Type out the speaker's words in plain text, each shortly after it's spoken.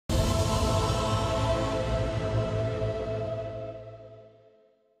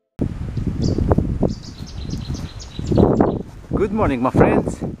Good morning, my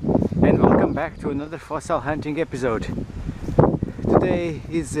friends, and welcome back to another fossil hunting episode. Today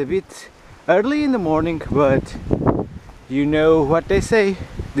is a bit early in the morning, but you know what they say,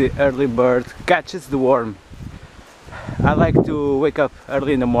 the early bird catches the worm. I like to wake up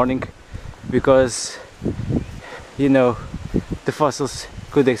early in the morning because, you know, the fossils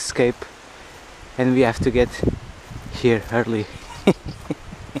could escape and we have to get here early.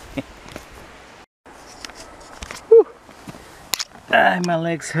 My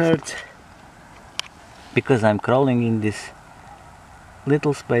legs hurt because I'm crawling in this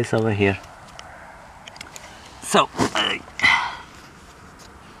little space over here. So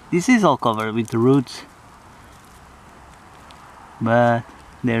this is all covered with roots, but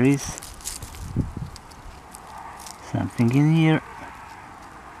there is something in here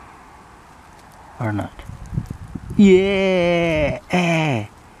or not. Yeah,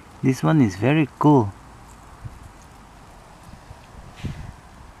 this one is very cool.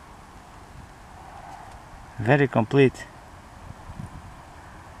 Very complete.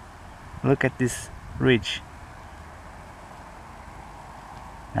 Look at this ridge.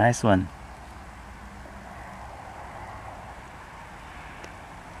 Nice one.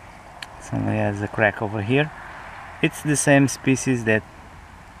 It only has a crack over here. It's the same species that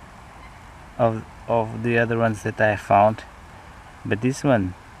of the other ones that I found, but this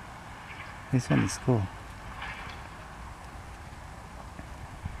one is cool.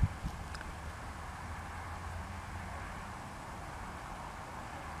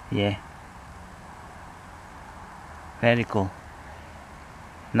 Yeah, very cool.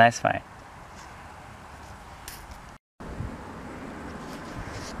 Nice find.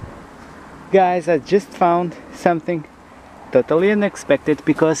 Guys, I just found something totally unexpected,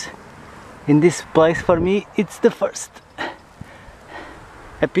 because in this place for me it's the first.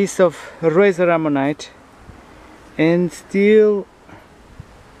 A piece of razor ammonite, and still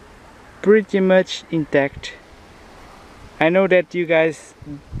pretty much intact. I know that you guys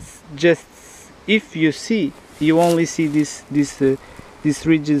just, if you see, you only see these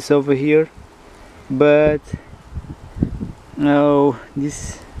ridges over here, but no,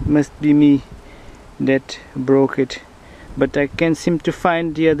 this must be me that broke it. But I can't seem to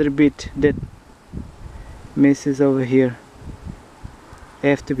find the other bit that misses over here. I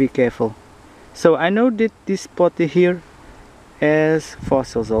have to be careful. So I know that this spot here has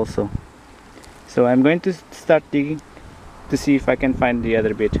fossils also, so I'm going to start digging to see if I can find the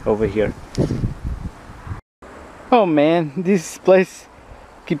other bit over here. Oh man, this place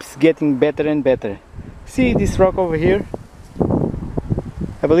keeps getting better and better. See this rock over here?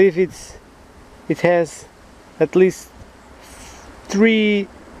 I believe it has at least 3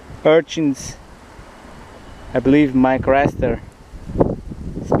 urchins. I believe micraster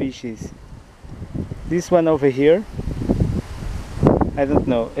species. This one over here, I don't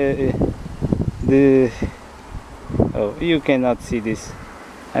know. Oh, you cannot see this.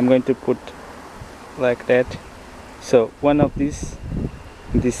 I'm going to put like that. So one of these,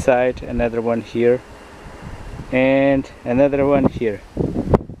 this side, another one here, and another one here.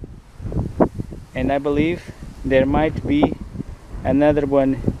 And I believe there might be another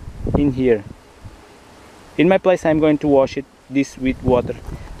one in here. In my place, I'm going to wash this with water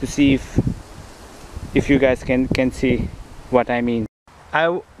to see if you guys can see what I mean.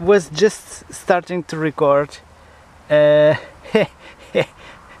 I was just starting to record.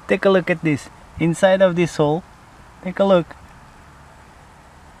 Take a look at this. Inside of this hole, take a look.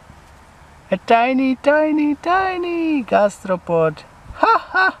 A tiny gastropod. Ha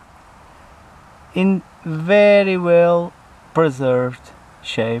ha! In very well preserved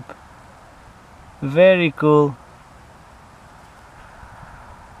shape. Very cool.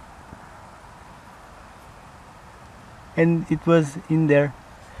 And it was in there,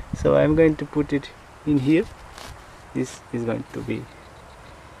 so I'm going to put it in here. This is going to be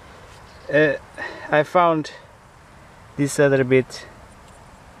I found this other bit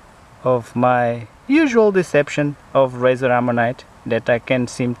of my usual deception of razor ammonite that I can't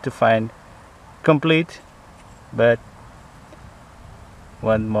seem to find complete, but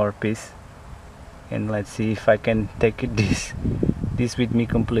one more piece, and let's see if I can take this with me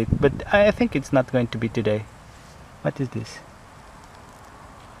complete. But I think it's not going to be today. What is this?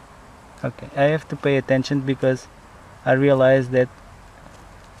 Okay, I have to pay attention because I realized that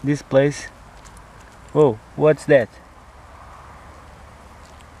this place... Whoa, what's that?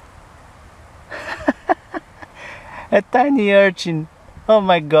 A tiny urchin. Oh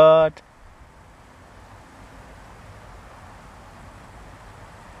my god.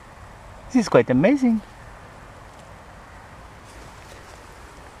 This is quite amazing.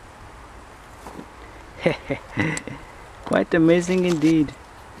 Quite amazing indeed.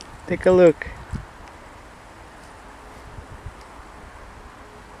 Take a look.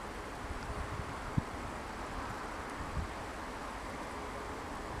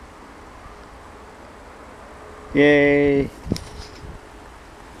 Yay!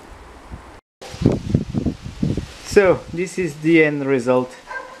 So this is the end result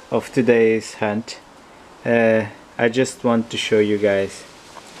of today's hunt. I just want to show you guys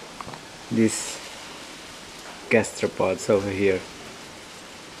these gastropods over here.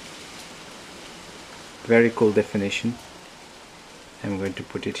 Very cool definition. I'm going to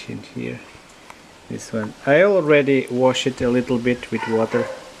put it in here. This one. I already washed it a little bit with water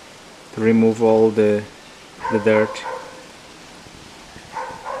to remove all the dirt.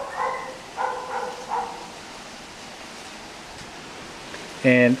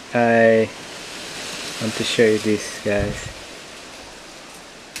 And I want to show you this, guys.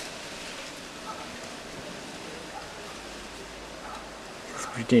 It's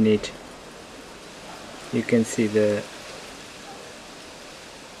pretty neat. You can see the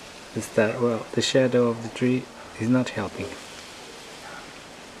star. Well, the shadow of the tree is not helping.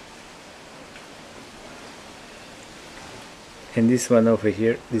 And this one over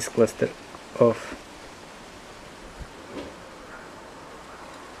here, this cluster of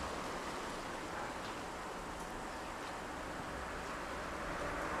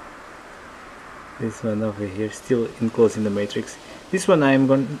this one over here, still enclosed in the matrix. This one I'm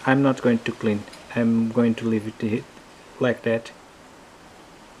not going to clean. I'm going to leave it like that.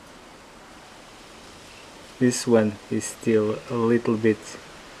 This one is still a little bit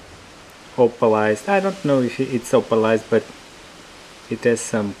opalized. I don't know if it's opalized, but it has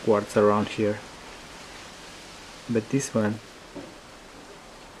some quartz around here. But this one,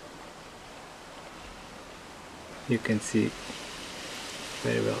 you can see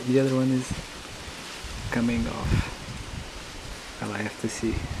very well. The other one is coming off. Well, I have to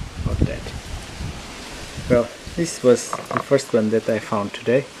see about that. Well, this was the first one that I found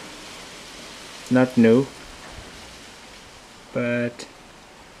today. Not new, but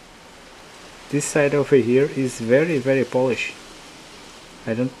this side over here is very polished.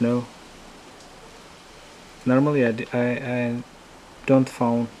 I don't know. Normally I don't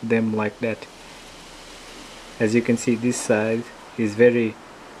found them like that. As you can see, this side is very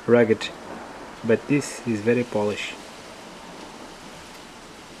rugged, but this is very polished.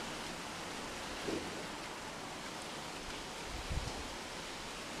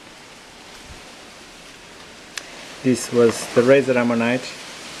 This was the razor ammonite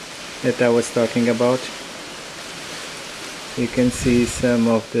that I was talking about. You can see some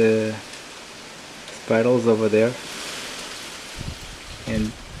of the spirals over there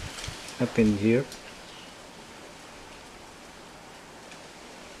and up in here.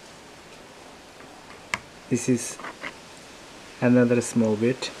 This is another small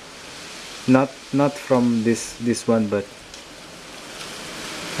bit, not from this one, but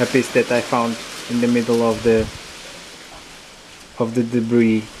a piece that I found in the middle of the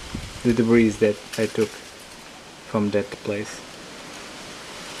debris, that I took from that place.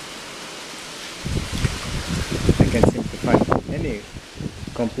 I can't seem to find any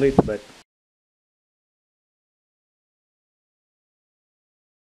complete, but